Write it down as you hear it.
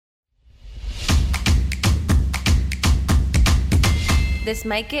This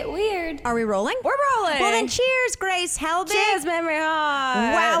might get weird. Are we rolling? We're rolling. Well, then cheers, Grace Helbig. Cheers, Mamrie.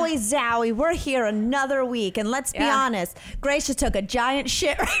 Wowie zowie. We're here another week. And let's be honest, Grace just took a giant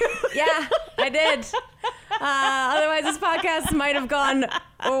shit. Yeah, I did. Otherwise, this podcast might have gone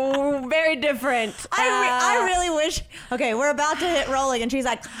very different. I really wish. Okay, we're about to hit rolling, and she's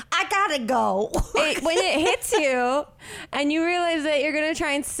like, I gotta go. When it hits you and you realize that you're going to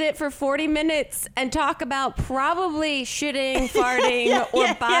try and sit for 40 minutes and talk about probably shitting, farting,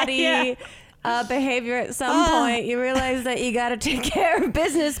 or body behavior at some point, you realize that you got to take care of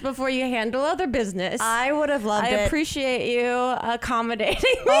business before you handle other business. I would have loved it. I appreciate you accommodating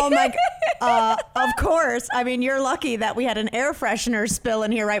me. Oh my of course. I mean, you're lucky that we had an air freshener spill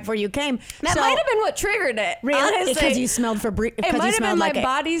in here right before you came. That might have been what triggered it. Really? Because you smelled it might have been my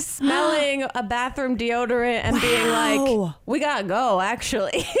body smelling a bathroom deodorant and being like, we gotta go,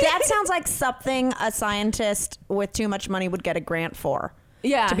 actually. That sounds like something a scientist with too much money would get a grant for.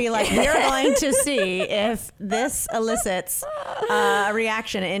 Yeah. To be like, we're going to see if this elicits a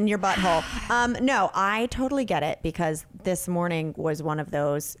reaction in your butthole. No, I totally get it, because this morning was one of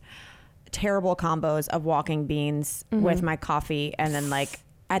those terrible combos of walking beans with my coffee, and then like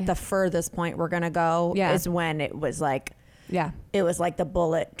at the furthest point we're going to go is when it was like, it was like the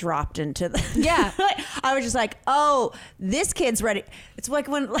bullet dropped into the... Yeah. I was just like, oh, this kid's ready. It's like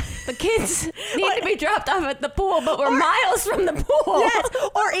when... The kids need to be dropped off at the pool, but we're miles from the pool. Yes.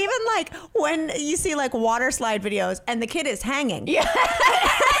 Or even like when you see like water slide videos and the kid is hanging. Yeah.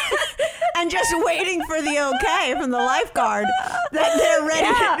 And just waiting for the okay from the lifeguard that they're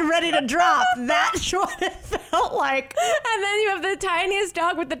ready to drop. That's what it felt like. And then you have the tiniest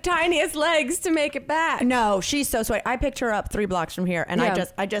dog with the tiniest legs to make it back. No, she's so sweet. I picked her up 3 blocks from here, and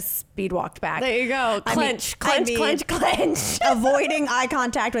I just speed walked back. There you go. Clench. Avoiding eye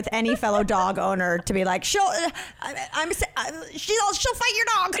contact with any fellow dog owner to be like, she'll fight your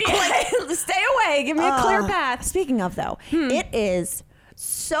dog. Like, stay away. Give me a clear path. Speaking of though, it is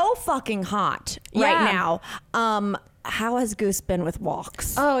so fucking hot right now. How has Goose been with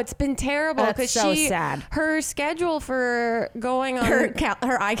walks? Oh, it's been terrible, because so sad. Her schedule for going on her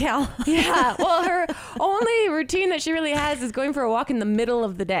iCal. Yeah. Well, her only routine that she really has is going for a walk in the middle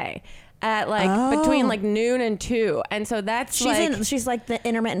of the day at between like noon and 2, and so that's she's like the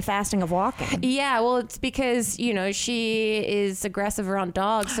intermittent fasting of walking. Yeah, well, it's because she is aggressive around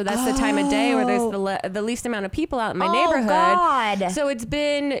dogs, so that's the time of day where there's the least amount of people out in my neighborhood. God. So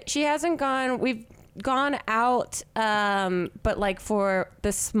she hasn't gone. We've gone out, but like for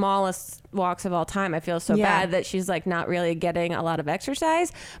the smallest walks of all time. I feel so bad that she's like not really getting a lot of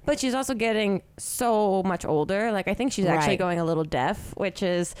exercise, but she's also getting so much older. Like I think she's actually going a little deaf, which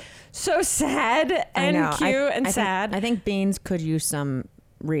is so sad and cute and sad. I think Beans could use some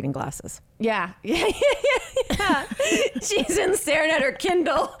reading glasses. Yeah. She's been staring at her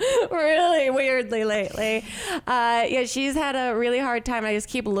Kindle really weirdly lately. She's had a really hard time. I just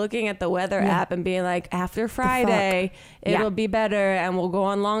keep looking at the weather app and being like, after Friday, it'll be better, and we'll go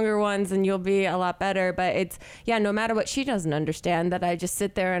on longer ones and you'll be a lot better. But it's, no matter what, she doesn't understand that I just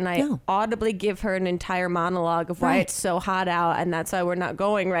sit there and I audibly give her an entire monologue of why it's so hot out, and that's why we're not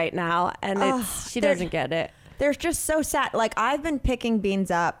going right now. And she doesn't get it. They're just so sad. Like, I've been picking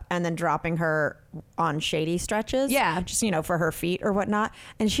Beans up and then dropping her on shady stretches. Yeah. Just, for her feet or whatnot.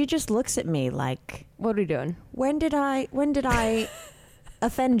 And she just looks at me like, what are we doing? When did I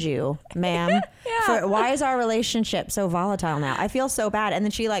offend you, ma'am? Why is our relationship so volatile now? I feel so bad. And then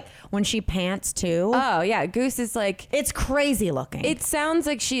she when she pants too. Oh yeah. Goose is like, it's crazy looking. It sounds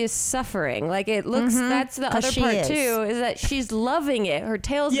like she is suffering. Like it looks, that's the other part too, is that she's loving it. Her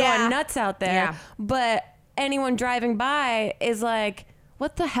tail's going nuts out there. Yeah. But anyone driving by is like,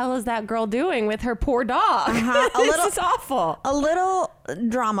 what the hell is that girl doing with her poor dog? This is awful. A little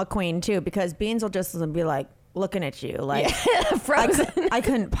drama queen too, because Beans will just be like looking at you like frozen. I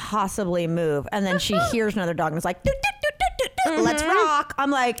couldn't possibly move, and then she hears another dog and is like, let's rock.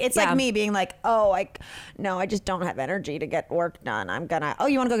 I'm like, it's like me being like, I just don't have energy to get work done. I'm gonna,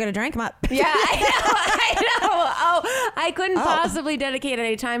 you want to go get a drink? Come up. Yeah, I know. I couldn't possibly dedicate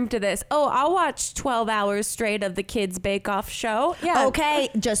any time to this. I'll watch 12 hours straight of the Kids Bake Off show. Yeah. Okay,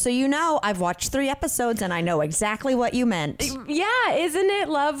 just so you know, I've watched 3 episodes and I know exactly what you meant. Yeah, isn't it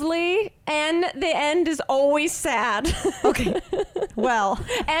lovely? And the end is always sad. Okay. Well.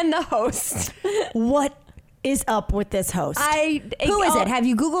 And the host. What is up with this host? Who is it? Have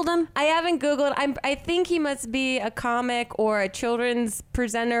you Googled him? I haven't Googled. I think he must be a comic or a children's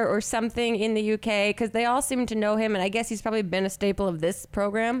presenter or something in the UK, because they all seem to know him, and I guess he's probably been a staple of this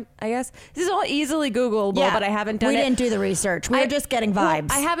program, I guess. This is all easily Googleable, but I haven't done it. We didn't do the research. We were just getting vibes.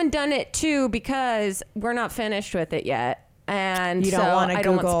 Well, I haven't done it, too, because we're not finished with it yet. And you don't want to I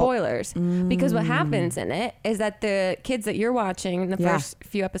don't want spoilers because what happens in it is that the kids that you're watching in the first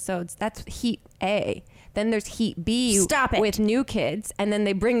few episodes, that's heat A. Then there's heat B with new kids, and then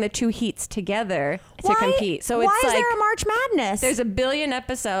they bring the two heats together to compete. So why is there a March Madness? There's a billion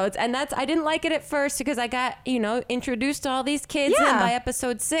episodes, and I didn't like it at first because I got, introduced to all these kids, and by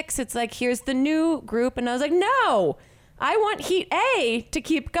episode 6, it's like, here's the new group, and I was like, no, I want Heat A to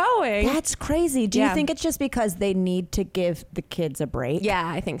keep going. That's crazy. Do you think it's just because they need to give the kids a break? Yeah,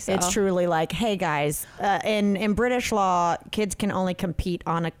 I think so. It's truly like, hey guys, in British law, kids can only compete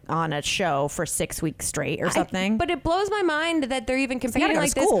on a show for 6 weeks straight or something. But it blows my mind that they're even competing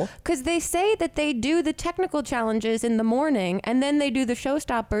like this, because they say that they do the technical challenges in the morning and then they do the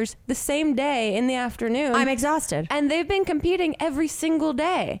showstoppers the same day in the afternoon. I'm exhausted. And they've been competing every single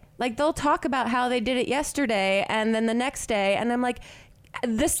day. Like, they'll talk about how they did it yesterday and then the next day, and I'm like,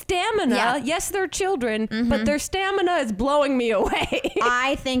 the stamina, yes, they're children, but their stamina is blowing me away.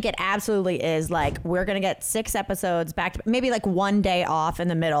 I think it absolutely is. Like, we're going to get 6 episodes back to maybe like one day off in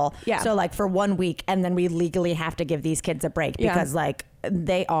the middle. Yeah. So like for 1 week, and then we legally have to give these kids a break because like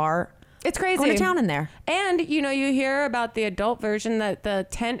they are... It's crazy. Going to town in there. And, you hear about the adult version that the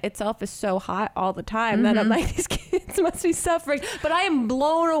tent itself is so hot all the time that I'm like, these kids must be suffering. But I am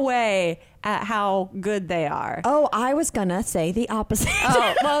blown away at how good they are. Oh, I was going to say the opposite.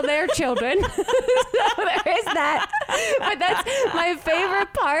 Oh, well, they're children. So there is that. But that's my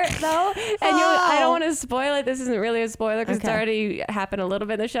favorite part, though. And I don't want to spoil it. This isn't really a spoiler because it's already happened a little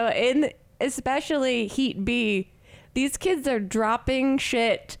bit in the show. Especially Heat B, these kids are dropping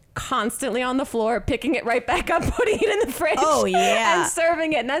shit constantly on the floor, picking it right back up, putting it in the fridge. Oh yeah, and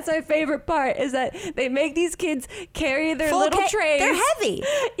serving it. And that's my favorite part, is that they make these kids carry their little trays. They're heavy.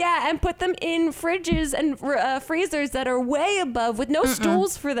 Yeah, and put them in fridges and freezers that are way above, with no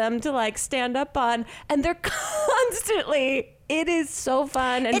stools for them to like stand up on, and they're constantly... It is so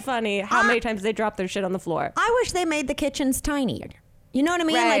fun and funny how many times they drop their shit on the floor. I wish they made the kitchens tinier. You know what I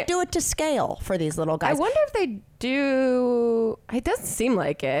mean? Right. Like, do it to scale for these little guys. I wonder if they do. It doesn't seem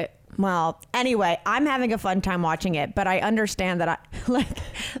like it. Well, anyway, I'm having a fun time watching it, but I understand that I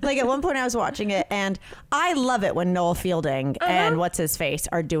like at one point I was watching it, and I love it when Noel Fielding and what's his face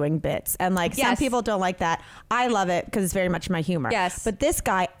are doing bits, and like some people don't like that. I love it because it's very much my humor. Yes. But this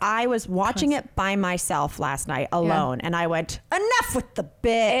guy, I was watching it by myself last night alone, and I went, enough with the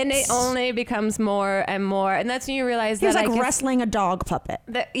bits. And it only becomes more and more, and that's when you realize he was like wrestling a dog puppet.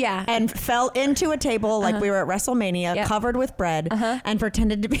 And fell into a table like we were at WrestleMania, covered with bread, and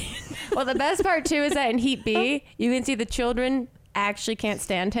pretended to be. Well, the best part too is that in Heat B, you can see the children actually can't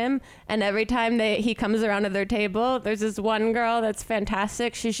stand him, and every time he comes around to their table, there's this one girl that's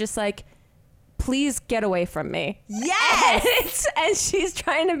fantastic. She's just like, please get away from me. Yes. And she's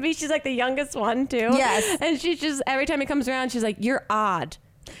trying to be, she's like the youngest one too. Yes. And she's just, every time he comes around, she's like, you're odd.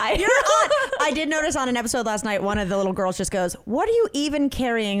 You're odd. I did notice on an episode last night, one of the little girls just goes, what are you even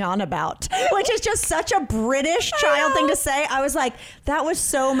carrying on about? Which is just such a British child thing to say. I was like, that was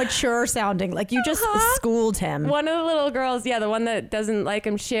so mature sounding. Like, you just schooled him. One of the little girls, the one that doesn't like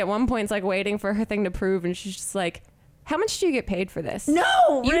him, she at one point is like waiting for her thing to prove, and she's just like, how much do you get paid for this?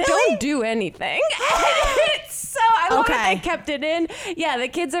 No, you don't do anything. It's so, I love that they kept it in. Yeah, the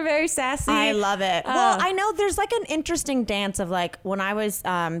kids are very sassy. I love it. Well, I know there's like an interesting dance of like when I was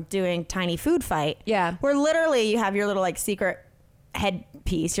doing Tiny Food Fight. Yeah. Where literally you have your little like secret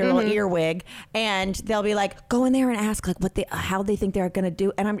headpiece, your little earwig, and they'll be like, go in there and ask like how they think they're gonna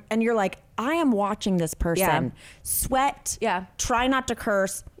do, and you're like, I am watching this person sweat, try not to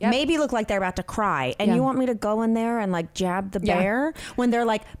curse, maybe look like they're about to cry, and you want me to go in there and like jab the bear when they're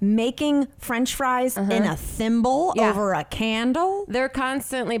like making French fries in a thimble over a candle? They're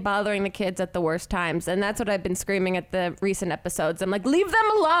constantly bothering the kids at the worst times, and that's what I've been screaming at the recent episodes. I'm like, leave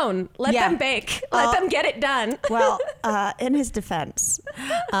them alone, let them bake, let them get it done. Well, in his defense,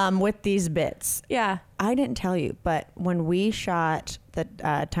 with these bits, I didn't tell you, but when we shot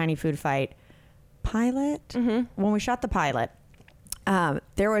the Tiny Food Fight pilot, when we shot the pilot,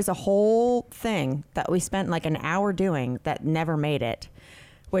 there was a whole thing that we spent like an hour doing that never made it,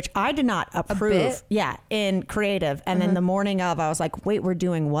 which I did not approve. Yeah, in creative. And then the morning of, I was like, wait, we're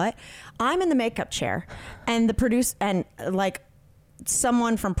doing what? I'm in the makeup chair, and the producer, and like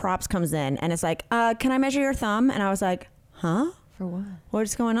someone from props comes in and it's like, can I measure your thumb? And I was like, huh? For what?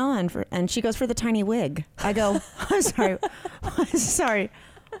 What's going on? And she goes, for the tiny wig. I go, I'm sorry. Sorry.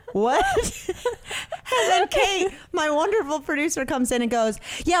 What? And then Kate, my wonderful producer, comes in and goes,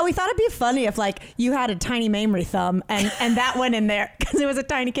 yeah, we thought it'd be funny if like you had a tiny Mamrie thumb and that went in there because it was a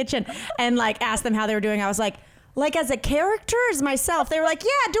tiny kitchen, and like asked them how they were doing. I was like, like as a character, as myself. They were like,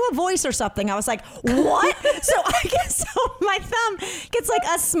 yeah, do a voice or something. I was like, what? So my thumb gets like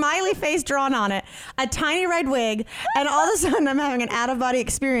a smiley face drawn on it, a tiny red wig, and all of a sudden I'm having an out-of-body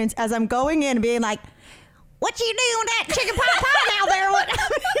experience as I'm going in and being like, what you doing with that chicken pot pie now there? What?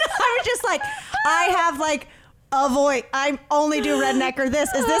 I was just like, I have like a voice. I only do redneck or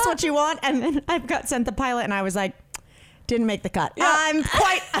this. Is this what you want? And then I got sent the pilot and I was like, didn't make the cut. Yeah. I'm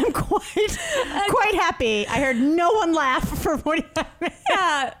quite happy. I heard no one laugh for 45 minutes.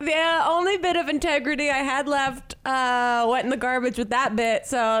 Yeah, the only bit of integrity I had left went in the garbage with that bit.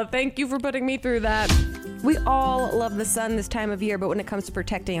 So thank you for putting me through that. We all love the sun this time of year, but when it comes to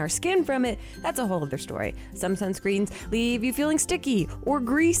protecting our skin from it, that's a whole other story. Some sunscreens leave you feeling sticky or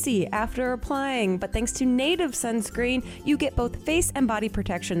greasy after applying, but thanks to Native sunscreen, you get both face and body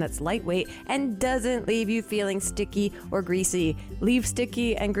protection that's lightweight and doesn't leave you feeling sticky or greasy. Leave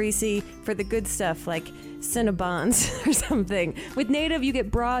sticky and greasy for the good stuff like Cinnabons or something. With Native, you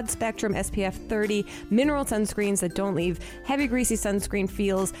get broad spectrum SPF 30 mineral sunscreens that don't leave heavy greasy sunscreen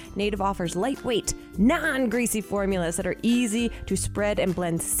feels. Native offers lightweight, non-greasy formulas that are easy to spread and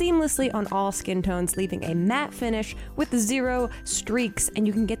blend seamlessly on all skin tones, leaving a matte finish with 0 streaks. And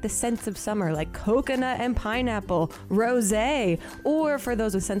you can get the scents of summer like coconut and pineapple, rosé, or for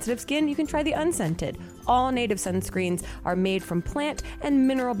those with sensitive skin, you can try the unscented. All Native sunscreens are made from plant and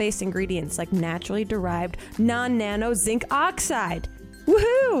mineral-based ingredients like naturally derived non-nano zinc oxide.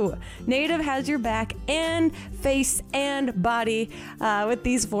 Woohoo! Native has your back and face and body with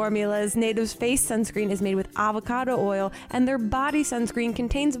these formulas. Native's face sunscreen is made with avocado oil, and their body sunscreen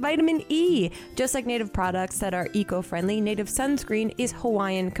contains vitamin E. Just like Native products that are eco-friendly, Native sunscreen is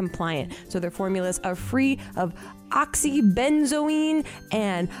Hawaiian compliant, so their formulas are free of oxybenzoene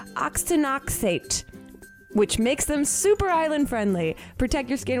and octinoxate, which makes them super island friendly. Protect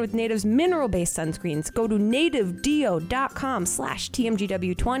your skin with Native's mineral-based sunscreens. Go to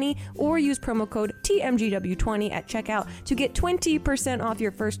nativedeo.com/TMGW20 or use promo code TMGW20 at checkout to get 20% off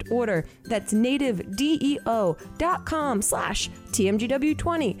your first order. That's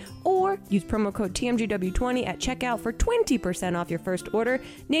nativedeo.com/TMGW20 or use promo code TMGW20 at checkout for 20% off your first order.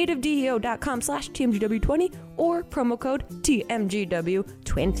 nativedeo.com/TMGW20 or promo code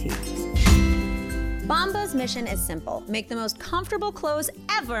TMGW20. Bombas' mission is simple. Make the most comfortable clothes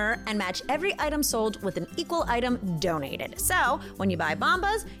ever and match every item sold with an equal item donated. So, when you buy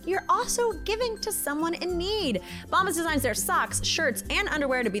Bombas, you're also giving to someone in need. Bombas designs their socks, shirts, and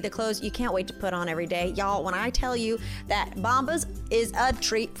underwear to be the clothes you can't wait to put on every day. Y'all, when I tell you that Bombas is a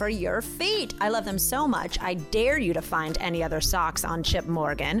treat for your feet, I love them so much, I dare you to find any other socks on Chip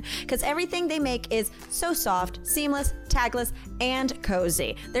Morgan, because everything they make is so soft, seamless, tagless, and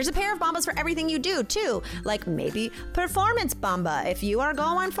cozy. There's a pair of Bombas for everything you do, too, like maybe Performance Bomba if you are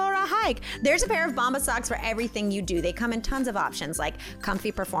going for a hike. There's a pair of Bomba socks for everything you do. They come in tons of options, like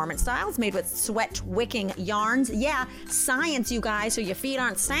comfy performance styles made with sweat-wicking yarns. Yeah, science, you guys, so your feet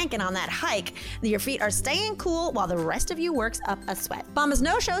aren't stanking on that hike. Your feet are staying cool while the rest of you works up a sweat. Bomba's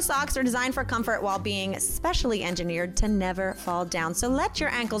no-show socks are designed for comfort while being specially engineered to never fall down. So let your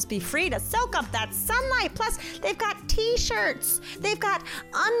ankles be free to soak up that sunlight. Plus, they've got t-shirts, they've got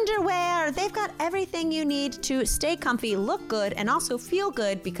underwear, they've got everything you need to stay comfy, look good, and also feel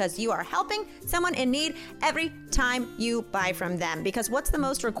good because you are helping someone in need every time you buy from them. Because what's the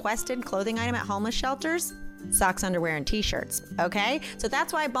most requested clothing item at homeless shelters? Socks, underwear, and t-shirts, okay? So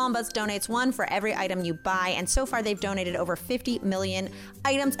that's why Bombas donates one for every item you buy, and so far they've donated over 50 million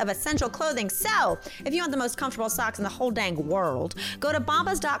items of essential clothing. So if you want the most comfortable socks in the whole dang world, go to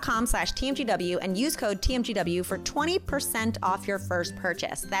bombas.com/TMGW and use code TMGW for 20% off your first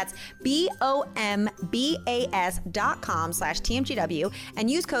purchase. That's BOMBAS.com/TMGW and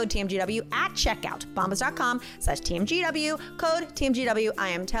use code TMGW at checkout. Bombas.com/TMGW, code TMGW. I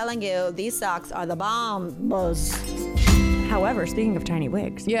am telling you, these socks are the bomb. However, speaking of tiny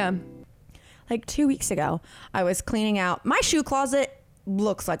wigs, Yeah. like 2 weeks ago, I was cleaning out my shoe closet.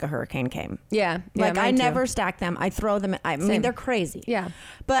 Looks like a hurricane came. Yeah. Like I mine too. never stack them. I throw them. I mean, Same. they're crazy. Yeah.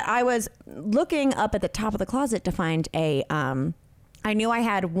 But I was looking up at the top of the closet to find a. I knew I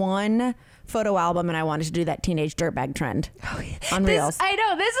had one photo album and I wanted to do that teenage dirtbag trend on Reels. I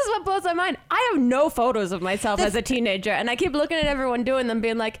know. This is what blows my mind. I have no photos of myself as a teenager, and I keep looking at everyone doing them,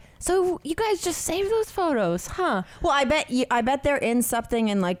 being like, "So you guys just save those photos, huh?" Well, I bet they're in something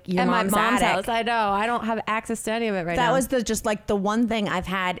in like your At my mom's mom's attic. house. I know. I don't have access to any of it right now. That was just like the one thing I've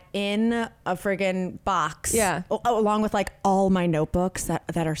had in a friggin' box. Yeah. Along with like all my notebooks that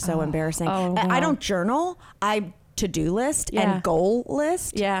are so embarrassing. Oh, I wow. don't journal. I to-do list Yeah. and goal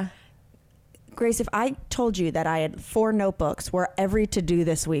list. Yeah. Grace, if I told you that I had 4 notebooks where every to-do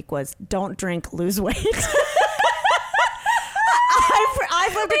this week was don't drink, lose weight. I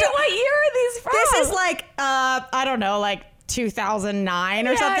flipped Wait, it. what year are these from? This is like, I don't know, like 2009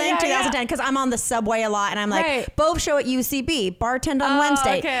 or something, 2010, because I'm on the subway a lot, and I'm like, both show at UCB, bartend on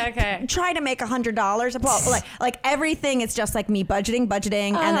Wednesday. Okay. Try to make $100. Well, like everything is just like me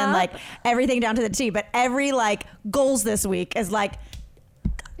budgeting, and then like everything down to the T. But every like goals this week is like,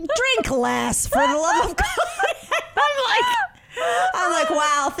 drink less for the love of God. I'm like,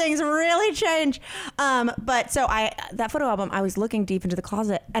 wow, things really change. But so that photo album, I was looking deep into the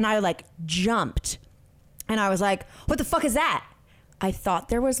closet, and I like jumped. And I was like, what the fuck is that? I thought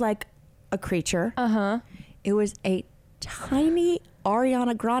there was like a creature. It was a tiny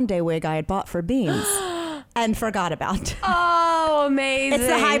Ariana Grande wig I had bought for Beans and forgot about. Oh, amazing. It's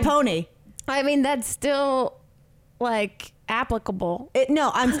the high pony. I mean, that's still like applicable.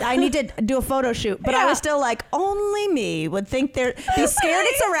 I need to do a photo shoot, but I was still like, only me would think be scared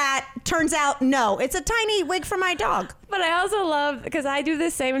it's a rat. Turns out, no, it's a tiny wig for my dog. But I also love, because I do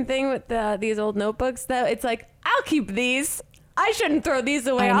the same thing with these old notebooks, that it's like, I'll keep these. I shouldn't throw these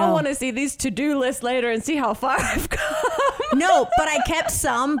away. I want to see these to-do lists later and see how far I've come. No, but I kept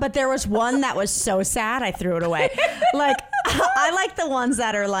some, but there was one that was so sad I threw it away. Like, I like the ones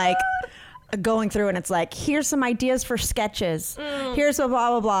that are like, going through and it's like, here's some ideas for sketches. Here's a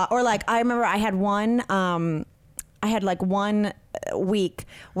blah, blah, blah. Or like, I remember I had one week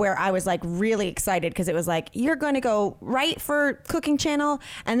where I was like really excited because it was like, you're going to go write for Cooking Channel,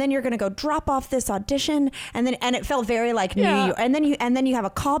 and then you're going to go drop off this audition, and it felt very like New York, and then you have a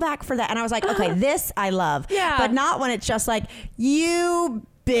callback for that, and I was like, okay, this I love, but not when it's just like, you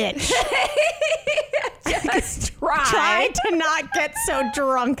bitch. Just try to not get so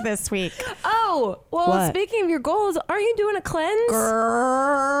drunk this week. Oh, well, what? Speaking of your goals, aren't you doing a cleanse?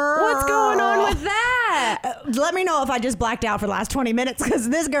 Girl. What's going on with that? Let me know if I just blacked out for the last 20 minutes, because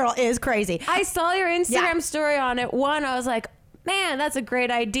this girl is crazy. I saw your Instagram story on it. One, I was like, man, that's a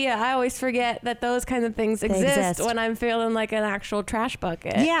great idea. I always forget that those kinds of things exist when I'm feeling like an actual trash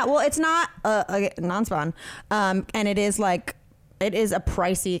bucket. Yeah, well, it's not a non-spawn. And it is like, it is a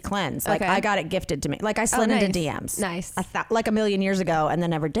pricey cleanse. Like, I got it gifted to me. Like, I slid into DMs. Nice. Like a million years ago, and then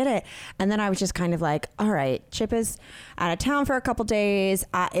never did it. And then I was just kind of like, all right, Chip is out of town for a couple days.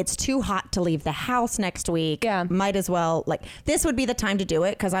 It's too hot to leave the house next week. Yeah. Might as well, like, this would be the time to do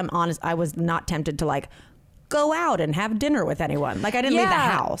it, because I'm honest, I was not tempted to like go out and have dinner with anyone. Like, I didn't leave the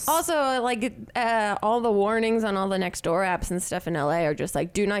house. Also, like, all the warnings on all the Nextdoor apps and stuff in LA are just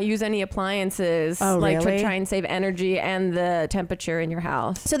like, do not use any appliances, like to try and save energy and the temperature in your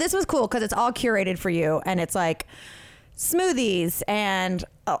house. So this was cool because it's all curated for you, and it's like smoothies and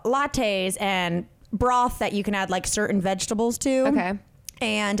lattes and broth that you can add like certain vegetables to. Okay.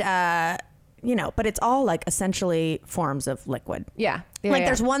 And but it's all like essentially forms of liquid. Yeah.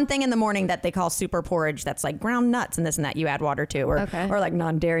 There's one thing in the morning that they call super porridge that's like ground nuts and this and that you add water to, or like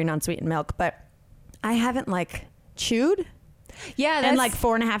non-dairy, non-sweetened milk. But I haven't like chewed in like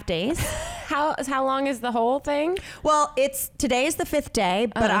 4.5 days. How long is the whole thing? Well, today is the 5th day,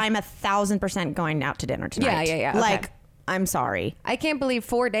 but I'm 1,000% going out to dinner tonight. Yeah. Like, I'm sorry. I can't believe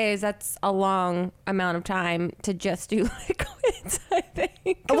 4 days. That's a long amount of time to just do liquids, I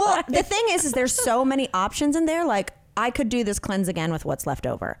think. Well, the thing is there's so many options in there. Like, I could do this cleanse again with what's left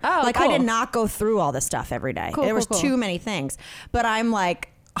over. Oh, like, cool. I did not go through all this stuff every day. There was too many things. But I'm like,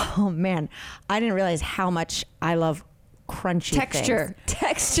 oh man, I didn't realize how much I love crunchy texture.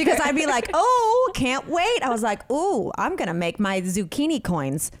 Because I'd be like, oh, can't wait. I was like, ooh, I'm gonna make my zucchini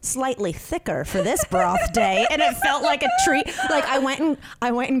coins slightly thicker for this broth day, and it felt like a treat. Like, I went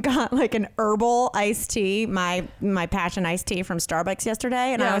and got like an herbal iced tea, my passion iced tea from Starbucks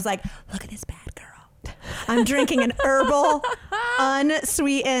yesterday, and I was like, look at this bad girl. I'm drinking an herbal,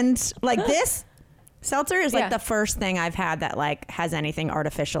 unsweetened, like this. Seltzer is like the first thing I've had that like has anything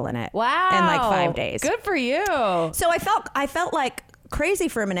artificial in it. Wow. In like 5 days. Good for you. So I felt like crazy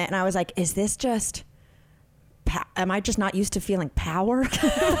for a minute, and I was like, is this just, am I just not used to feeling power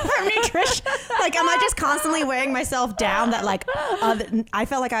from nutrition? Like, am I just constantly weighing myself down that like, I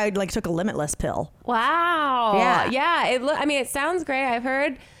felt like I like took a Limitless pill. Wow. Yeah. It sounds great. I've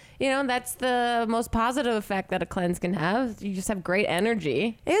heard, that's the most positive effect that a cleanse can have. You just have great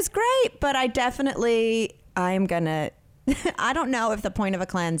energy. It was great, but I am gonna, I don't know if the point of a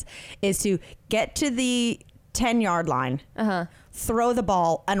cleanse is to get to the 10-yard line, throw the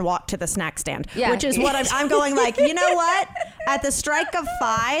ball, and walk to the snack stand, which is what I'm going like, you know what? At the strike of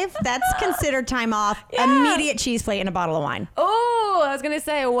 5, that's considered time off. Immediate cheese plate and a bottle of wine. Oh, I was going to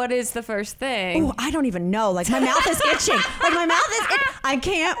say, what is the first thing? Oh, I don't even know. Like, my mouth is itching. I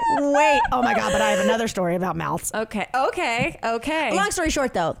can't wait. Oh my God, but I have another story about mouths. Okay. Long story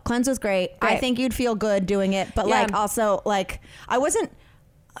short though, cleanse was great. I think you'd feel good doing it, but like also like I wasn't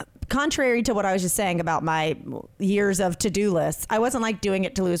contrary to what I was just saying about my years of to-do lists, I wasn't like doing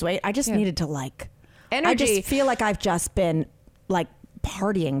it to lose weight. I just needed to like energy. I just feel like I've just been like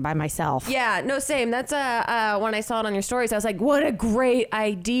partying by myself. Yeah, no, same. That's when I saw it on your stories, I was like, what a great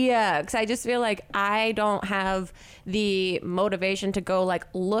idea. Because I just feel like I don't have the motivation to go like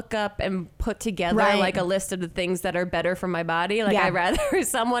look up and put together like a list of the things that are better for my body. Like I'd rather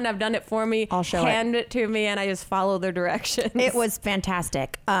someone have done it for me, hand it to me, and I just follow their directions. It was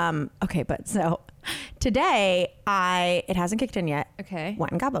fantastic. Okay, but so today it hasn't kicked in yet. Okay.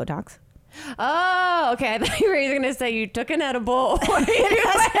 Went and got Botox. Oh, okay. I thought you were either going to say you took an edible or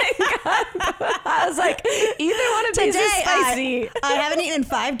I was like, either one of these is spicy. I haven't eaten in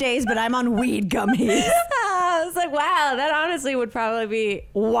 5 days, but I'm on weed gummies. I was like, wow, that honestly would probably be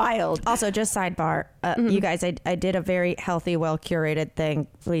wild. Also, just sidebar, you guys, I did a very healthy, well-curated thing.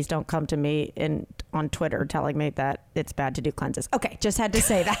 Please don't come to me on Twitter telling me that it's bad to do cleanses. Okay, just had to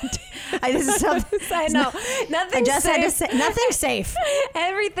say that. This is something I know. Nothing. I just had to say nothing safe.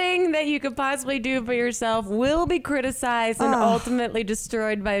 Everything that you could possibly do for yourself will be criticized and ultimately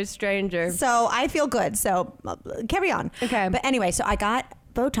destroyed by a stranger. So I feel good. So carry on. Okay. But anyway, so I got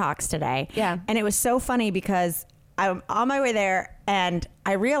Botox today. Yeah. And it was so funny because I'm on my way there and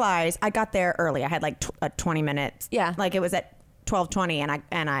I realized I got there early. I had like 20 minutes. Yeah. Like it was at 12:20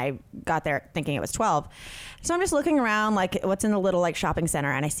 and I got there thinking it was 12. So I'm just looking around like what's in the little like shopping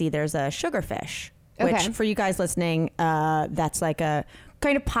center and I see there's a Sugarfish, which for you guys listening, that's like a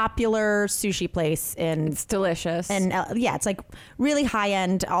kind of popular sushi place it's delicious. And it's like really high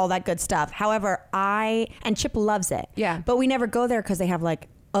end, all that good stuff. However, and Chip loves it. Yeah. But we never go there because they have like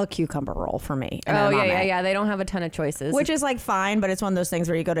a cucumber roll for me. And yeah. They don't have a ton of choices. Which is like fine, but it's one of those things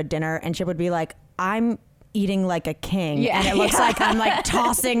where you go to dinner and Chip would be like, I'm eating like a king. And it looks like I'm like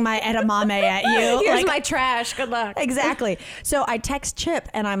tossing my edamame at you. Here's like, my trash. Good luck. Exactly. So I text Chip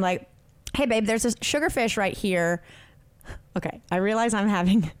and I'm like, hey babe, there's a Sugarfish right here. Okay. I realize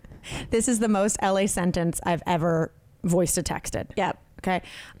this is the most LA sentence I've ever voiced to texted. Yep. Okay.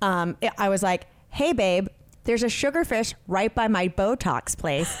 I was like, hey babe, there's a Sugarfish right by my Botox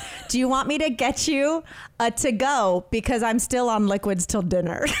place. Do you want me to get you a to go because I'm still on liquids till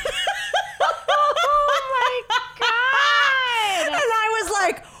dinner?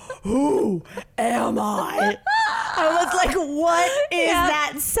 Who am I? I was like, what is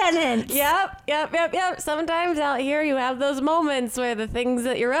that sentence? Yep. Sometimes out here you have those moments where the things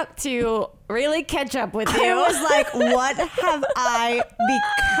that you're up to really catch up with you. I was like, what have I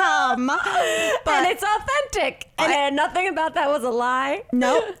become? And it's authentic. And nothing about that was a lie.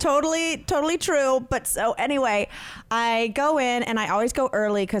 Nope, totally true. But so anyway, I go in and I always go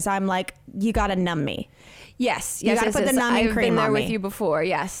early because I'm like, you got to numb me. Yes. You gotta put the numbing I've cream been there on with me. you before,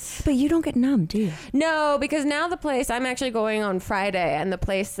 yes. But you don't get numb, do you? No, because now the place, I'm actually going on Friday, and the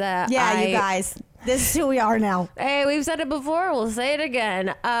place that you guys, this is who we are now. Hey, we've said it before, we'll say it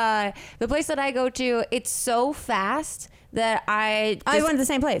again. The place that I go to, it's so fast that I went to the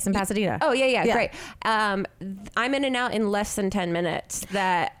same place in Pasadena. Oh, yeah, great. I'm in and out in less than 10 minutes.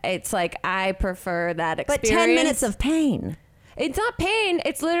 That it's like, I prefer that experience. But 10 minutes of pain. It's not pain.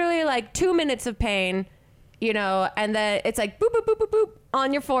 It's literally like 2 minutes of pain. You know, and then it's like boop, boop, boop, boop, boop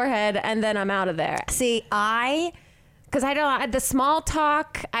on your forehead, and then I'm out of there. See, because I don't, the small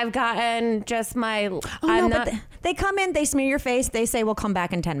talk, I've gotten just my, but they come in, they smear your face, they say, we'll come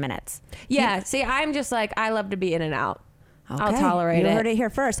back in 10 minutes. Yeah, see, I'm just like, I love to be in and out. Okay. I'll tolerate it. You heard it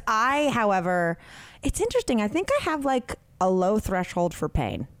here first. However, it's interesting. I think I have like a low threshold for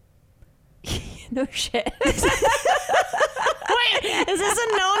pain. No shit. Wait, is this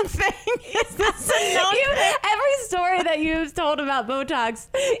a known thing? Is this a known thing? Every story that you've told about Botox,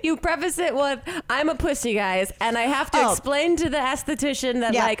 you preface it with, I'm a pussy, guys, and I have to explain to the esthetician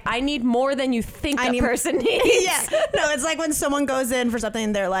that, like, I need more than you think a person needs. Yeah. No, it's like when someone goes in for something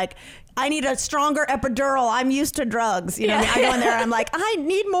and they're like, I need a stronger epidural. I'm used to drugs. You know what I mean? I go in there and I'm like, I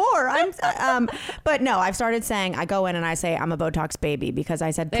need more. But no, I've started saying, I go in and I say, I'm a Botox baby because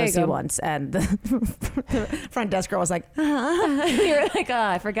I said pussy once. And the front desk girl was like, You're like, oh,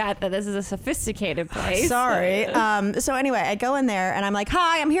 I forgot that this is a sophisticated place. Sorry. So anyway, I go in there and I'm like,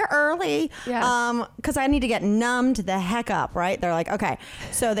 hi, I'm here early. Yeah. Because I need to get numbed the heck up, right? They're like, okay.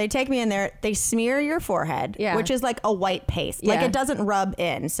 So they take me in there. They smear your forehead, which is like a white paste. Like it doesn't rub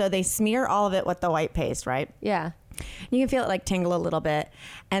in. So they smear all of it with the white paste, right? Yeah. You can feel it like tingle a little bit.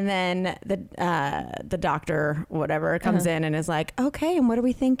 And then the doctor, whatever, comes in and is like, okay, and what are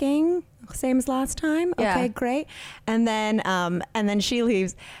we thinking? Same as last time? Yeah. Okay, great. And then she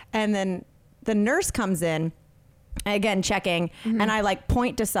leaves. And then the nurse comes in again, checking, and I like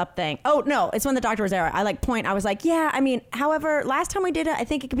point to something. Oh no, it's when the doctor was there. I like point. I was like, yeah, I mean, however, last time we did it, I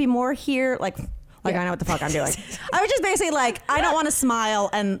think it could be more here. Like I know what the fuck I'm doing. I was just basically like, I don't want to smile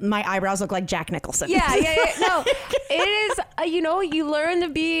and my eyebrows look like Jack Nicholson. Yeah. No, it is, you learn to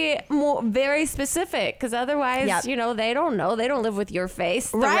be very specific because otherwise, they don't know. They don't live with your face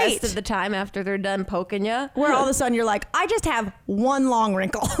the rest of the time after they're done poking you. Where all of a sudden you're like, I just have one long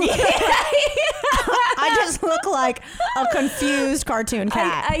wrinkle. I just look like a confused cartoon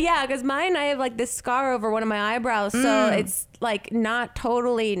cat. Because mine, I have like this scar over one of my eyebrows. So it's like not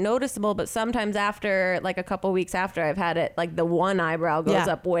totally noticeable, but sometimes after like a couple weeks after I've had it, like the one eyebrow goes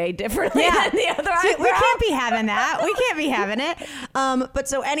up way differently than the other eyebrow. We can't be having that. We can't be having it. But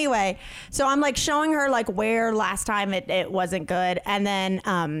so anyway, so I'm like showing her like where last time it wasn't good. And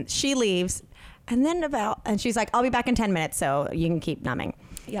then she leaves. And then and she's like, I'll be back in 10 minutes so you can keep numbing.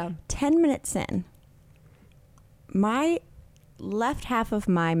 Yeah. 10 minutes in, my left half of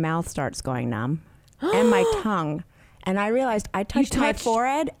my mouth starts going numb and my tongue. And I realized I touched my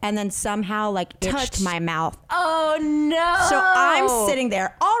forehead and then somehow like itched my mouth. Oh no. So I'm sitting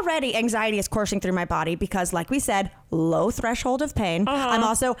there. Already anxiety is coursing through my body because like we said, low threshold of pain. I'm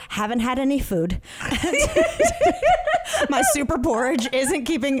also haven't had any food. My super porridge isn't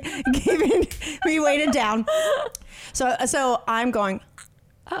keeping me weighted down. So I'm going,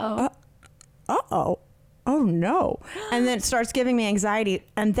 oh no. And then it starts giving me anxiety.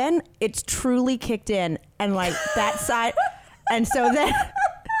 And then it's truly kicked in. And like that side. And so then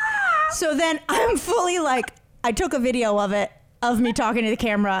I'm fully like, I took a video of it, of me talking to the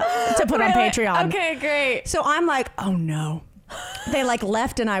camera to put on Patreon. Okay, great. So I'm like, oh no. They like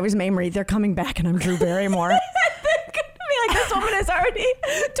left and I was Mamrie. They're coming back and I'm Drew Barrymore. Like this woman has already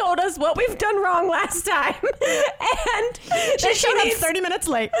told us what we've done wrong last time, and she showed up 30 minutes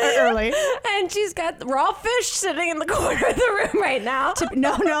early, and she's got raw fish sitting in the corner of the room right now.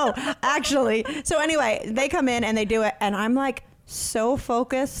 No, actually. So anyway, they come in and they do it, and I'm like so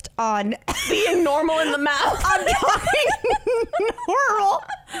focused on being normal in the mouth. I'm talking normal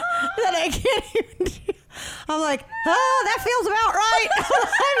that I can't even. I'm like, oh, that feels about right.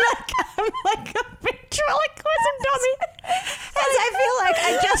 I'm like a ventriloquism dummy. As I feel like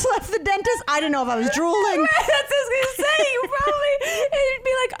I just left the dentist. I didn't know if I was drooling. Right, that's what I was going to say. You probably, it'd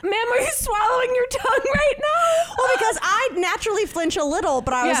be like, ma'am, are you swallowing your tongue right now? Well, because I naturally flinch a little,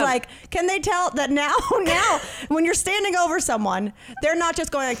 but I was like, can they tell that now, when you're standing over someone, they're not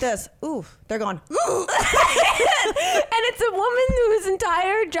just going like this. Ooh, they're going, ooh. And it's a woman whose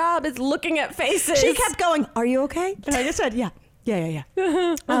entire job is looking at faces. She kept going, are you okay? And I just said, yeah.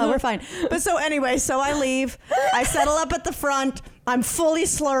 We're fine. But so anyway, so I leave. I settle up at the front. I'm fully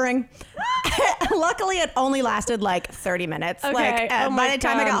slurring. Luckily, it only lasted like 30 minutes. Okay. Like by the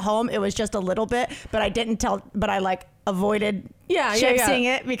time I got home, it was just a little bit, but I didn't tell, but I like avoided seeing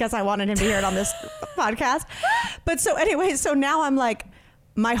it because I wanted him to hear it on this podcast. But so anyway, so now I'm like,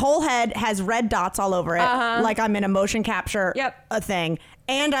 my whole head has red dots all over it. Like I'm in a motion capture thing.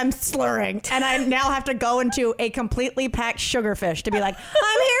 And I'm slurring. And I now have to go into a completely packed sugarfish to be like,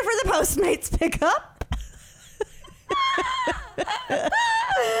 I'm here for the Postmates pickup. That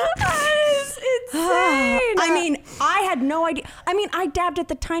is insane. I mean, I had no idea. I mean, I dabbed it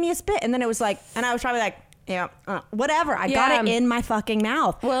the tiniest bit. And then it was like, and I was probably like, whatever. I got it in my fucking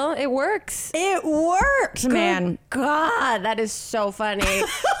mouth. Well, it works. It worked, man. God, that is so funny.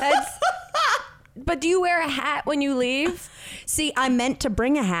 But do you wear a hat when you leave? See, I meant to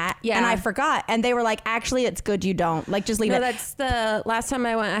bring a hat and I forgot. And they were like, actually, it's good you don't. Like, just leave it. That's the last time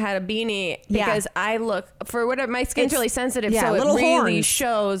I went, I had a beanie because I look for whatever, my skin's really sensitive. So it really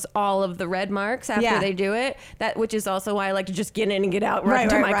shows all of the red marks after they do it. Which is also why I like to just get in and get out right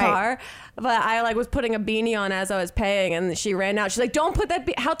to my car. But I like was putting a beanie on as I was paying and she ran out. She's like, don't put that,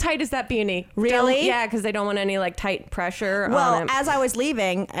 how tight is that beanie? Really? Yeah, because they don't want any like tight pressure on Well, it. as I was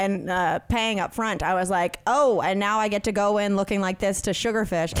leaving and paying up front, I was like, oh, and now I get to go in looking like this to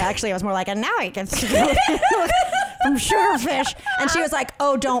Sugarfish. Actually, I was more like, and now I get to go from Sugarfish. And she was like,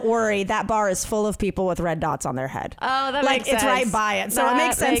 oh, don't worry. That bar is full of people with red dots on their head. Oh, that like, makes sense. It's right by it. So it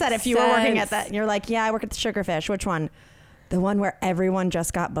makes sense that if you were working at that, you're like, yeah, I work at the Sugarfish. Which one? The one where everyone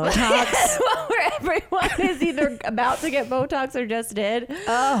just got Botox? Where everyone is either about to get Botox or just did.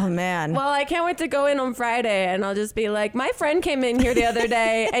 Oh, man. Well, I can't wait to go in on Friday and I'll just be like, my friend came in here the other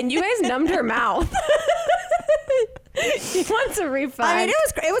day and you guys numbed her mouth. She wants a refund. I mean,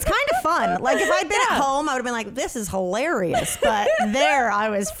 it was kind of fun. Like, if I'd been at home, I would have been like, this is hilarious. But there, I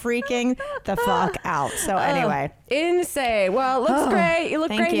was freaking the fuck out. So anyway. Insane. Well, it looks great. You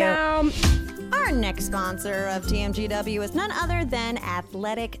look great now. Our next sponsor of TMGW is none other than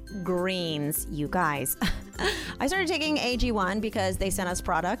Athletic Greens. You guys, I started taking AG1 because they sent us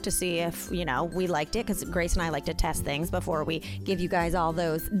product to see if, we liked it, because Grace and I like to test things before we give you guys all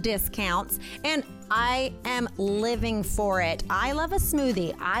those discounts. And I am living for it. I love a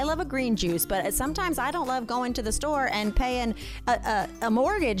smoothie. I love a green juice, but sometimes I don't love going to the store and paying a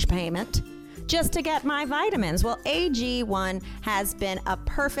mortgage payment just to get my vitamins. Well, AG1 has been a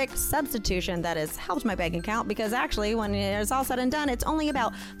perfect substitution that has helped my bank account, because actually when it's all said and done, it's only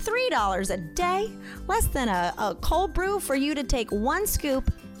about $3 a day, less than a cold brew for you to take 1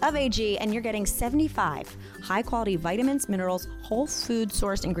 scoop of AG, and you're getting 75 high-quality vitamins, minerals, whole food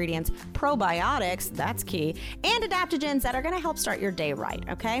sourced ingredients, probiotics, that's key, and adaptogens that are going to help start your day right,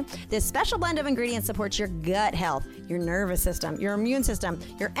 okay? This special blend of ingredients supports your gut health, your nervous system, your immune system,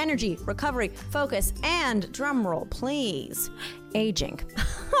 your energy, recovery, focus, and drumroll, please, aging.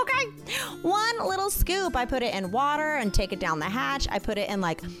 Okay, 1 little scoop. I put it in water and take it down the hatch. I put it in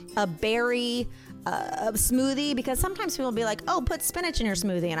like a berry smoothie, because sometimes people will be like, oh, put spinach in your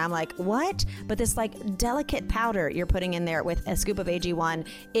smoothie, and I'm like, what? But this like delicate powder you're putting in there with a scoop of AG1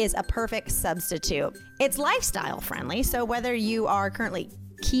 is a perfect substitute. It's lifestyle friendly, so whether you are currently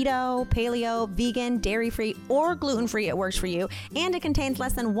keto, paleo, vegan, dairy-free, or gluten-free, it works for you. And it contains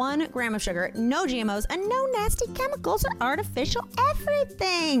less than 1 gram of sugar, no GMOs, and no nasty chemicals or artificial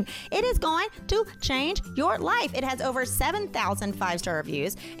everything. It is going to change your life. It has over 7,000 5-star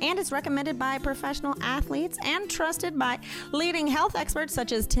reviews, and it's recommended by professional athletes and trusted by leading health experts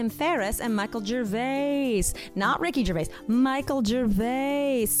such as Tim Ferriss and Michael Gervais. Not Ricky Gervais, Michael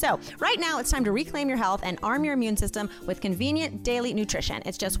Gervais. So right now, it's time to reclaim your health and arm your immune system with convenient daily nutrition.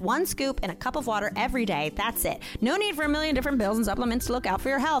 It's just 1 scoop in a cup of water every day. That's it. No need for a million different pills and supplements to look out for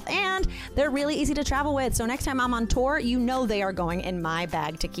your health. And they're really easy to travel with. So next time I'm on tour, they are going in my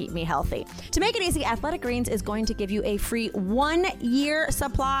bag to keep me healthy. To make it easy, Athletic Greens is going to give you a free 1-year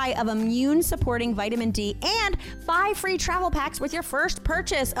supply of immune supporting vitamin D and 5 free travel packs with your first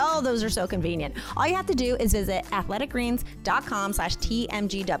purchase. Oh, those are so convenient. All you have to do is visit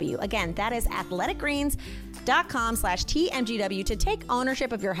athleticgreens.com/TMGW. Again, that is athleticgreens.com/TMGW to take ownership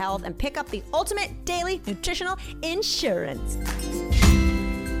of your health and pick up the ultimate daily nutritional insurance.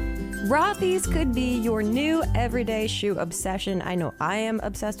 Rothy's could be your new everyday shoe obsession. I know I am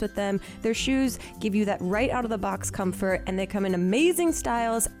obsessed with them. Their shoes give you that right out of the box comfort, and they come in amazing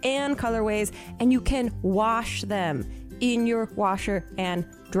styles and colorways, and you can wash them in your washer and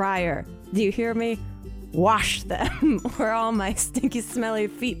dryer. Do you hear me? Wash them. Where all my stinky, smelly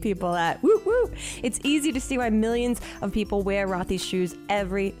feet people at? Woo woo! It's easy to see why millions of people wear Rothy's shoes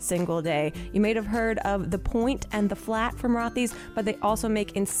every single day. You may have heard of the Point and the Flat from Rothy's, but they also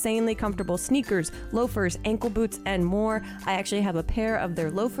make insanely comfortable sneakers, loafers, ankle boots, and more. I actually have a pair of their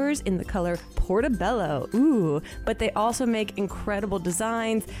loafers in the color Portobello. Ooh! But they also make incredible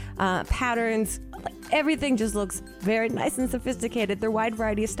designs, patterns. Everything just looks very nice and sophisticated. Their wide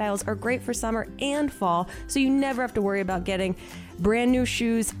variety of styles are great for summer and fall, so you never have to worry about getting brand new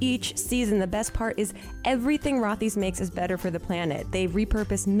shoes each season. The best part is everything Rothy's makes is better for the planet. They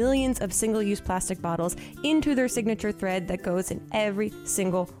repurpose millions of single-use plastic bottles into their signature thread that goes in every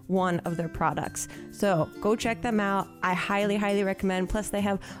single one of their products. So go check them out. I highly, highly recommend. Plus they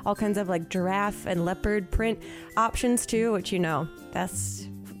have all kinds of like giraffe and leopard print options too, which that's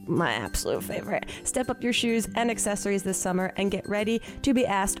my absolute favorite. Step up your shoes and accessories this summer and get ready to be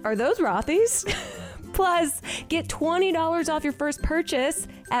asked, are those Rothy's? Plus, get $20 off your first purchase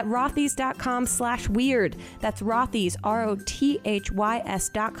at rothys.com/weird. That's Rothys,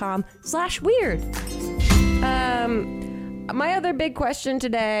 ROTHYS.com/weird. My other big question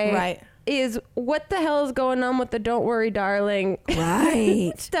today is what the hell is going on with the Don't Worry Darling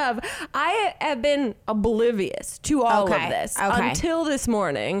stuff. I have been oblivious to all of this until this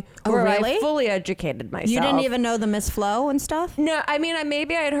morning where I fully educated myself. You didn't even know the Miss Flo and stuff? No, I mean,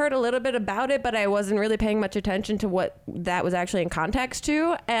 maybe I had heard a little bit about it, but I wasn't really paying much attention to what that was actually in context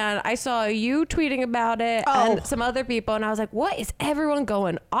to. And I saw you tweeting about it and some other people, and I was like, what is everyone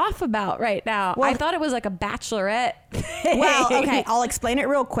going off about right now? Well, I thought it was like a bachelorette thing. Well, okay, I'll explain it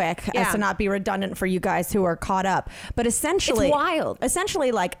real quick as to not be redundant for you guys who are caught up. But essentially, it's wild.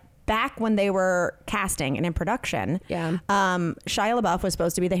 Essentially, like back when they were casting and in production, Shia LaBeouf was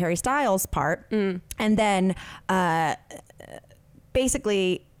supposed to be the Harry Styles part, and then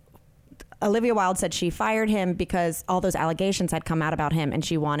basically Olivia Wilde said she fired him because all those allegations had come out about him, and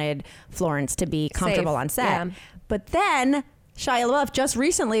she wanted Florence to be comfortable on set. Yeah. But then Shia LaBeouf just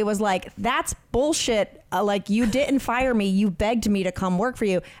recently was like, that's bullshit. Like, you didn't fire me. You begged me to come work for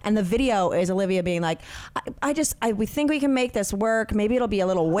you. And the video is Olivia being like, we think we can make this work. Maybe it'll be a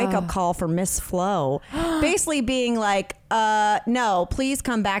little wake up call for Miss Flo. Basically being like, no, please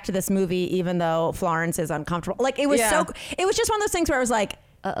come back to this movie, even though Florence is uncomfortable. Like, it was it was just one of those things where I was like,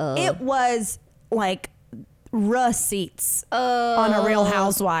 it was like receipts on a Real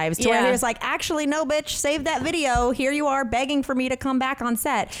Housewives to where he was like, actually, no, bitch, save that video. Here you are begging for me to come back on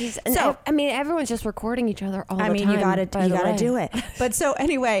set. Jeez, so I mean, everyone's just recording each other all the time. You gotta do it. But so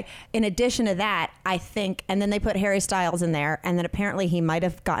anyway, in addition to that, I think, and then they put Harry Styles in there, and then apparently he might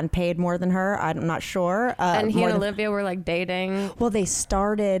have gotten paid more than her. I'm not sure. And he and Olivia were like dating. Well, they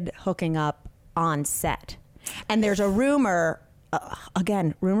started hooking up on set, and there's a rumor.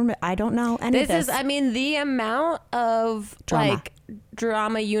 Again, rumor. I don't know any of this. I mean, the amount of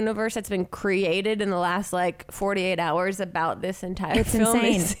drama universe that's been created in the last 48 hours about this entire film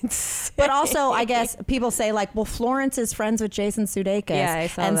is insane. But also, I guess people say well, Florence is friends with Jason Sudeikis. Yeah, I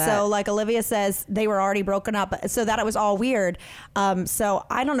saw and that. So Olivia says they were already broken up, so that it was all weird. So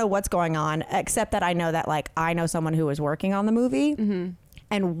I don't know what's going on, except that I know that I know someone who was working on the movie,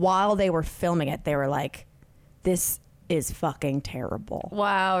 and while they were filming it, they were like, "This is fucking terrible."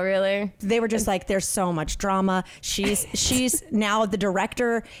 Wow, really? They were just like, there's so much drama. She's now the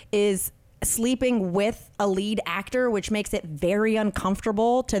director is sleeping with a lead actor, which makes it very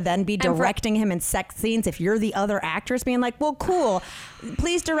uncomfortable to then be directing him in sex scenes if you're the other actress being like, well, cool,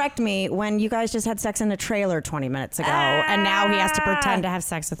 please direct me when you guys just had sex in a trailer 20 minutes ago and now he has to pretend to have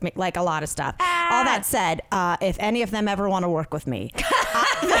sex with me. A lot of stuff. All that said, if any of them ever want to work with me,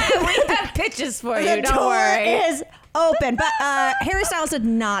 we have pitches for you. The don't door worry. is open. But Harry Styles did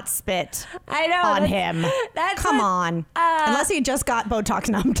not spit on him. Come on. Unless he just got Botox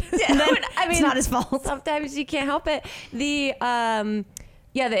numbed. It's not his fault. Sometimes you can't help it. The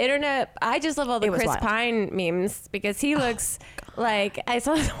the internet, I just love all the Chris Pine memes because he looks I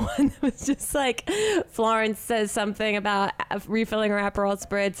saw the one that was just Florence says something about refilling her Aperol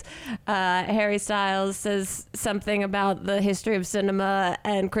spritz. Harry Styles says something about the history of cinema,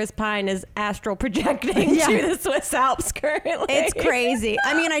 and Chris Pine is astral projecting to the Swiss Alps currently. It's crazy.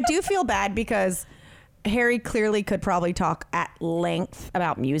 I mean, I do feel bad because Harry clearly could probably talk at length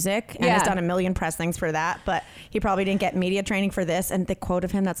about music and has done a million press things for that, but he probably didn't get media training for this. And the quote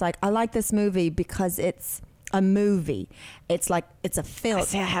of him that's I like this movie because it's a movie. It's it's a film.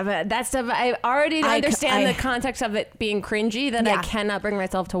 See, that stuff. I already understand the context of it being cringy that I cannot bring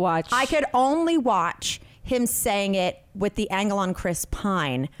myself to watch. I could only watch him saying it with the angle on Chris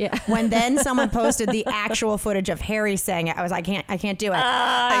Pine. Yeah. When then someone posted the actual footage of Harry saying it, I was I can't do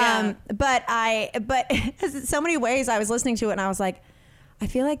it. But so many ways I was listening to it and I was like, I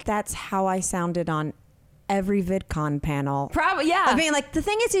feel like that's how I sounded on every VidCon panel. Probably, yeah. I mean, the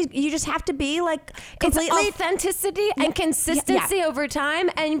thing is, you just have to be completely it's authenticity and consistency over time.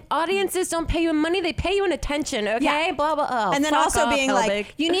 And audiences don't pay you in money; they pay you in attention. Okay, blah blah. Oh, and then also being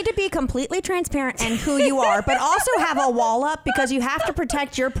you need to be completely transparent in who you are, but also have a wall up because you have to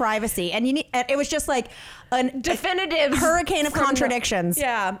protect your privacy. And you need. It was just a definitive hurricane of contradictions.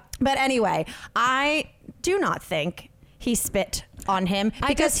 Yeah. But anyway, I do not think he spit on him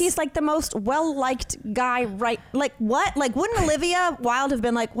because he's the most well-liked guy, right? What? Wouldn't Olivia Wilde have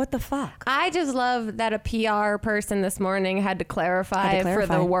been what the fuck? I just love that a PR person this morning had to clarify for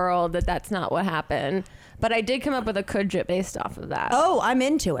the world that that's not what happened. But I did come up with a kudja based off of that. Oh, I'm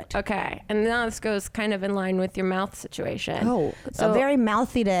into it. Okay. And now this goes kind of in line with your mouth situation. Oh, it's a very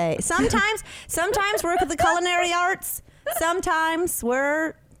mouthy day. Sometimes we're at the culinary arts. Sometimes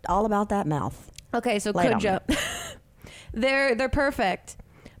we're all about that mouth. Okay, so kudja. They're perfect,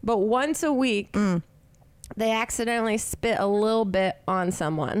 but once a week they accidentally spit a little bit on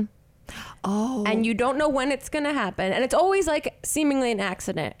someone. Oh, and you don't know when it's gonna happen, and it's always seemingly an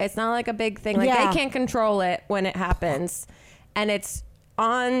accident. It's not a big thing. They can't control it when it happens, and it's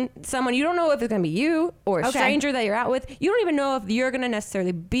on someone. You don't know if it's gonna be you or a stranger that you're out with. You don't even know if you're gonna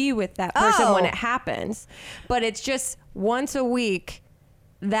necessarily be with that person when it happens, but it's just once a week.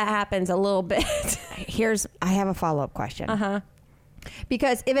 That happens a little bit. I have a follow-up question.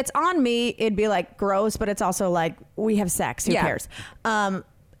 Because if it's on me, it'd be gross, but it's also we have sex. Who cares?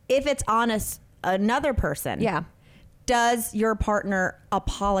 If it's on another person, does your partner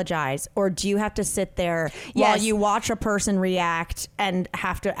apologize, or do you have to sit there while you watch a person react and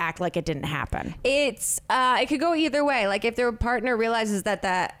have to act like it didn't happen? It's it could go either way. If their partner realizes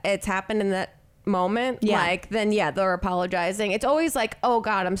that it's happened in that moment, then they're apologizing. It's always oh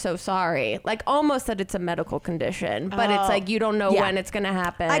God, I'm so sorry, almost that it's a medical condition, but it's you don't know when it's gonna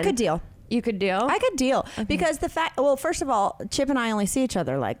happen. I could deal. You could deal? I could deal because first of all, Chip and I only see each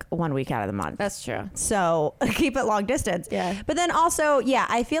other like 1 week out of the month. That's true. So keep it long distance. Yeah. But then also, yeah,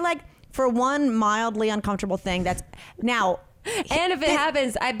 I feel like for one mildly uncomfortable thing that's now. And if it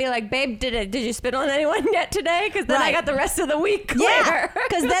happens, I'd be like, babe, did you spit on anyone yet today? Because then I got the rest of the week clear. Yeah,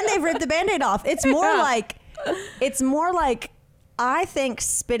 because then they've ripped the Band-Aid off. It's more like, I think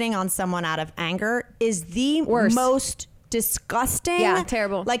spitting on someone out of anger is the worst. Most disgusting. Yeah,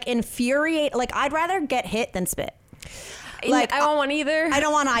 terrible. Like infuriate. Like I'd rather get hit than spit. Like I don't want either. I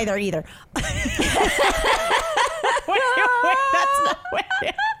don't want either. Wait, that's not. Wait.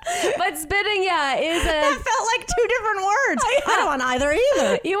 But spitting, is That felt like two different words. I don't want either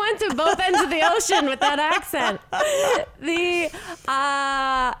either. You went to both ends of the ocean with that accent.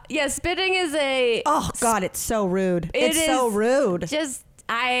 Spitting is a. Oh God, it's so rude. It's so rude. Just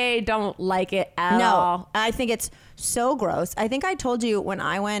I don't like it at all. I think it's so gross. I think I told you when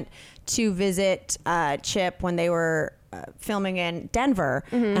I went to visit Chip when they were filming in Denver,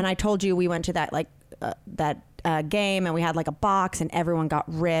 and I told you we went to that game and we had like a box and everyone got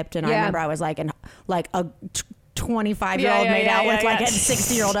ripped, and I remember I was like a 25-year-old made out with like a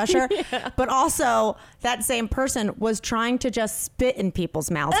 60-year-old usher. But also that same person was trying to just spit in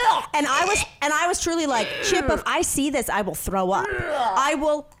people's mouths. And I was truly like, Chip, if I see this, I will throw up. I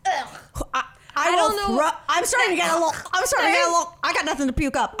will I'm starting to get a little. I got nothing to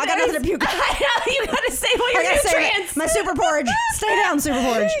puke up. I know, you gotta save all your nutrients. My super porridge. Stay down, super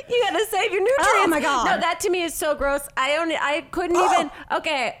porridge. You gotta save your nutrients. Oh my God. No, that to me is so gross. I couldn't even.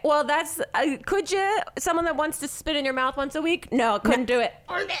 Okay, well that's. Could you? Someone that wants to spit in your mouth once a week? No, couldn't do it.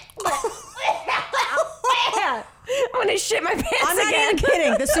 I'm gonna shit my pants again. I'm not even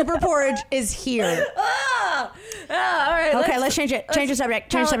kidding. The super porridge is here. All right. Okay, let's change it. Change the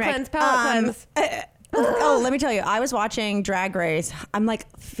subject. Palate cleanse. Let me tell you, I was watching Drag Race. I'm like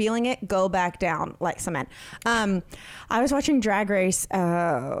feeling it go back down like cement. I was watching Drag Race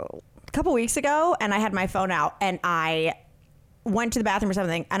a couple weeks ago, and I had my phone out, and I went to the bathroom or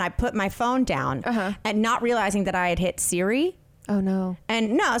something, and I put my phone down, and not realizing that I had hit Siri. Oh no!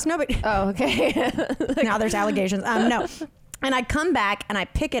 And no, it's nobody. Oh, okay. Now there's allegations. No, and I come back and I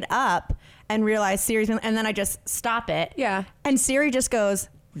pick it up and realize Siri's been, and then I just stop it. Yeah. And Siri just goes,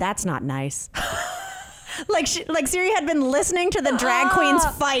 "That's not nice." like Siri had been listening to the drag queens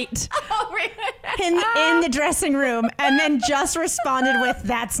fight in the dressing room, and then just responded with,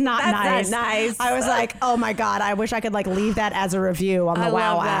 "That's not nice." Not nice. I was like, "Oh my God, I wish I could like leave that as a review on the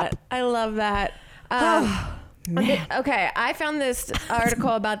Wow app." I love that. Okay, I found this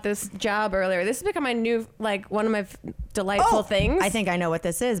article about this job earlier. This has become my new, one of my delightful things. I think I know what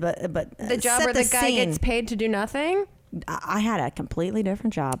this is, but the job where the guy gets paid to do nothing. I had a completely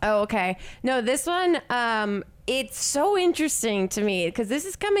different job. Oh, okay. No, this one, it's so interesting to me because this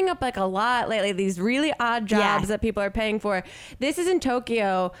is coming up like a lot lately. These really odd jobs that people are paying for. This is in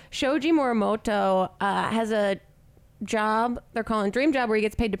Tokyo. Shoji Morimoto has a job they're calling dream job where he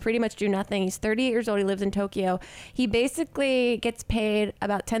gets paid to pretty much do nothing. He's 38 years old. He lives in Tokyo. He basically gets paid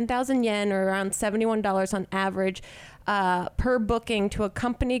about 10,000 yen or around $71 on average per booking to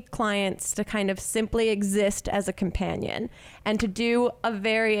accompany clients to kind of simply exist as a companion and to do a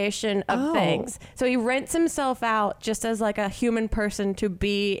variation of things. So he rents himself out just as like a human person to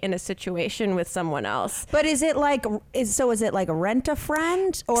be in a situation with someone else. But is it like rent a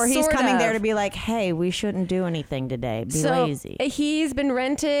friend, or he's Sort coming of. there to be like, hey, we shouldn't do anything today, be lazy? He's been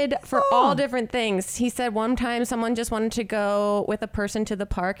rented for all different things. He said one time someone just wanted to go with a person to the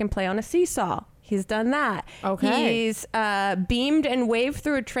park and play on a seesaw. He's done that. Okay. He's beamed and waved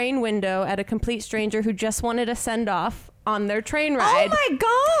through a train window at a complete stranger who just wanted a send-off on their train ride. Oh my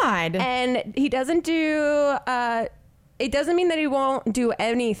God. And he doesn't do... it doesn't mean that he won't do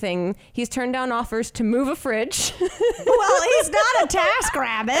anything. He's turned down offers to move a fridge. Well, he's not a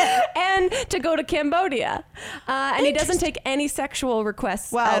TaskRabbit. And to go to Cambodia. And he doesn't take any sexual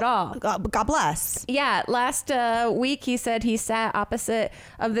requests at all. God bless. Yeah, last week he said he sat opposite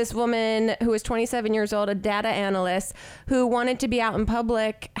of this woman who was 27 years old, a data analyst, who wanted to be out in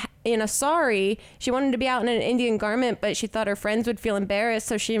public in a sari. She wanted to be out in an Indian garment, but she thought her friends would feel embarrassed,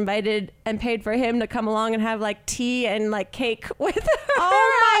 so she invited and paid for him to come along and have like tea and like cake with her.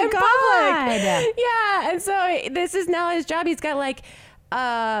 Oh my in God. public. Yeah, and so this is now his job. He's got like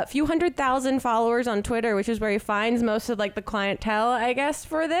a few 100,000 followers on Twitter, which is where he finds most of like the clientele, I guess,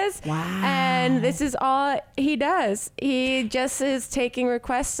 for this. Wow. And this is all he does. He just is taking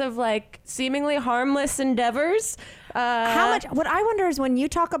requests of like seemingly harmless endeavors. How much? What I wonder is when you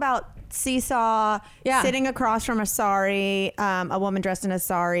talk about seesaw, sitting across from a sari, a woman dressed in a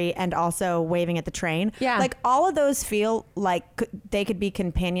sari, and also waving at the train. Yeah. Like all of those feel like they could be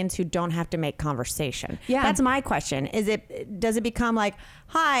companions who don't have to make conversation. Yeah. That's my question. Does it become like,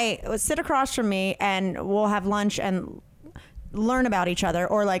 hi, sit across from me and we'll have lunch and learn about each other,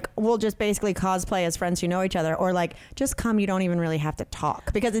 or like we'll just basically cosplay as friends who know each other, or like just come, you don't even really have to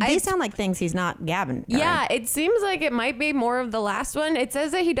talk, because these sound like things he's not gabbing. Yeah, it seems like it might be more of the last one. It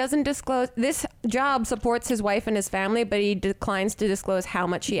says that he doesn't disclose, this job supports his wife and his family, but he declines to disclose how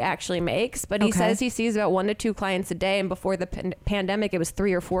much he actually makes. But he says he sees about 1 to 2 clients a day, and before the pandemic it was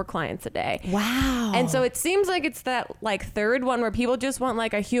 3 or 4 clients a day. Wow. And so it seems like it's that like third one where people just want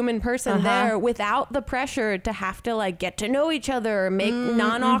like a human person there without the pressure to have to like get to know each other, make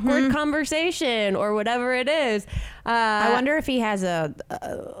non-awkward conversation or whatever it is. I wonder if he has a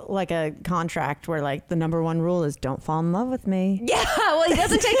contract where like the number 1 rule is don't fall in love with me. Yeah, well, he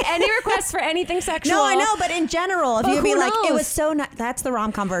doesn't take any requests for anything sexual. No, I know, but in general, if But you'd be who like, it knows? was so that's the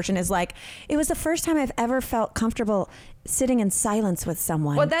rom-com version, is like, it was the first time I've ever felt comfortable sitting in silence with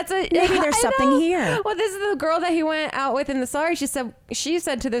someone. Well, maybe there's something here. Well, this is the girl that he went out with in the Sorry. She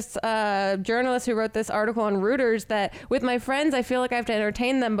said to this journalist who wrote this article on Reuters that with my friends, I feel like I have to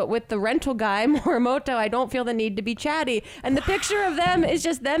entertain them, but with the rental guy, Morimoto, I don't feel the need to be chatty. And the picture of them is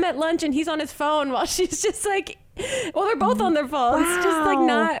just them at lunch, and he's on his phone while she's just like, well, they're both on their phones, just like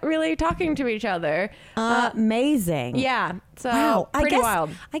not really talking to each other. Amazing. Yeah. So pretty wild.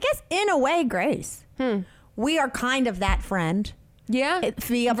 I guess in a way, Grace, we are kind of that friend. Yeah.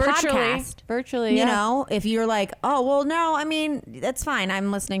 Via podcast. Virtually, You know, if you're like, oh, well, no, I mean, that's fine.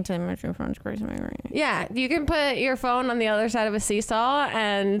 I'm listening to my true friend's Grace Mamrie. Yeah, you can put your phone on the other side of a seesaw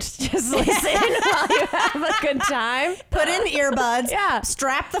and just listen while you have a good time. Put in earbuds. Yeah.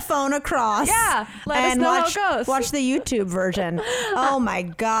 Strap the phone across. Yeah. Let us know how it goes. Watch the YouTube version. Oh my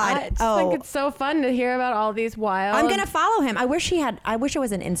God. I just think it's so fun to hear about all these wild. I'm gonna follow him. I wish it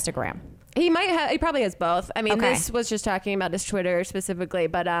was an Instagram. He probably has both. I mean, Okay. this was just talking about his Twitter specifically,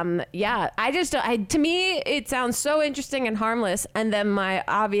 but yeah, to me, it sounds so interesting and harmless. And then my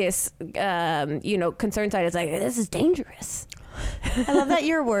obvious, concern side is like, this is dangerous. I love that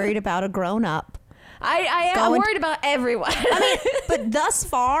you're worried about a grown up. I'm worried about everyone. I mean, but thus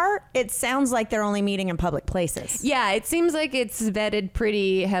far, it sounds like they're only meeting in public places. Yeah, it seems like it's vetted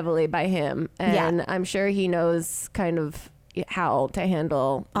pretty heavily by him. And I'm sure he knows kind of how to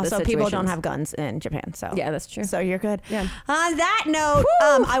handle also the people situations. don't have guns in Japan, so Yeah, that's true. so you're good. Yeah. On that note,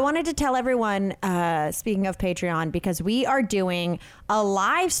 I wanted to tell everyone, speaking of Patreon, because we are doing a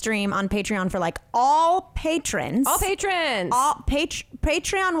live stream on Patreon for like all patrons, All patrons.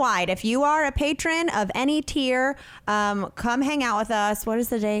 Patreon wide. If you are a patron of any tier, come hang out with us. What is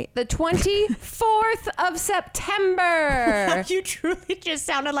the date? The 24th of September. You truly just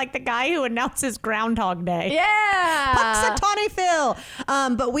sounded like the guy who announces Groundhog Day. Yeah. Punxsutawney Phil.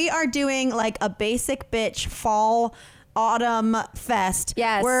 But we are doing like a basic bitch fall autumn fest.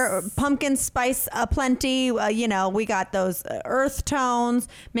 Yes. We're pumpkin spice aplenty. We got those earth tones,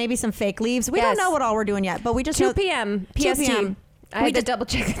 maybe some fake leaves. We don't Yes. know what all we're doing yet, but we just 2 know, p.m. 2 PST. p.m. I had to double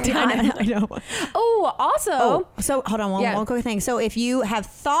check the time. I know. Oh, also. So hold on, one quick thing. So if you have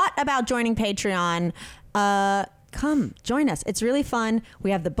thought about joining Patreon, come join us. It's really fun.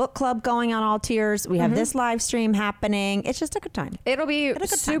 We have the book club going on all tiers. We have this live stream happening. It's just a good time. It'll be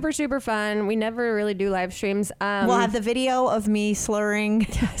super, super fun. We never really do live streams. We'll have the video of me slurring.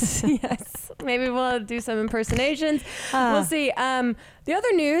 Yes. Maybe we'll do some impersonations. We'll see. The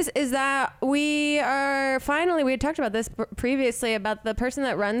other news is that we had talked about this previously about the person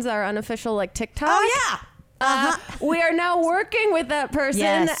that runs our unofficial like TikTok. Oh yeah. We are now working with that person,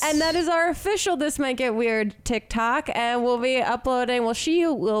 Yes. and that is our official This Might Get Weird TikTok, and we'll be uploading,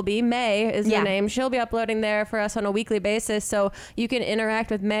 May is the name. She'll be uploading there for us on a weekly basis, so you can interact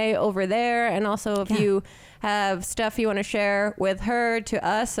with May over there, and also if you have stuff you want to share with her to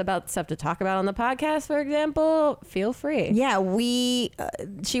us about stuff to talk about on the podcast, for example, feel free. Yeah,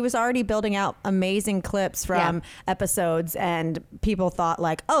 she was already building out amazing clips from episodes, and people thought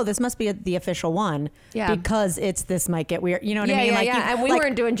like, oh, this must be the official one because it's This Might Get Weird. You know what I mean? And we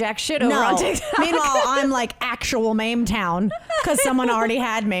weren't doing jack shit over on TikTok. Meanwhile, I'm like actual Mametown because someone already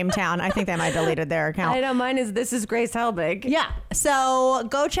had Mametown. I think they might have deleted their account. I know, mine is This Is Grace Helbig. Yeah. So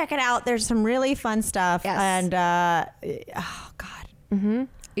go check it out. There's some really fun stuff. Yes. And oh God. Mm-hmm.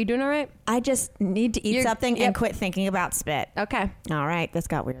 You doing all right? I just need to eat something and quit thinking about spit. Okay. All right. This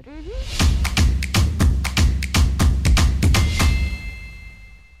got weird.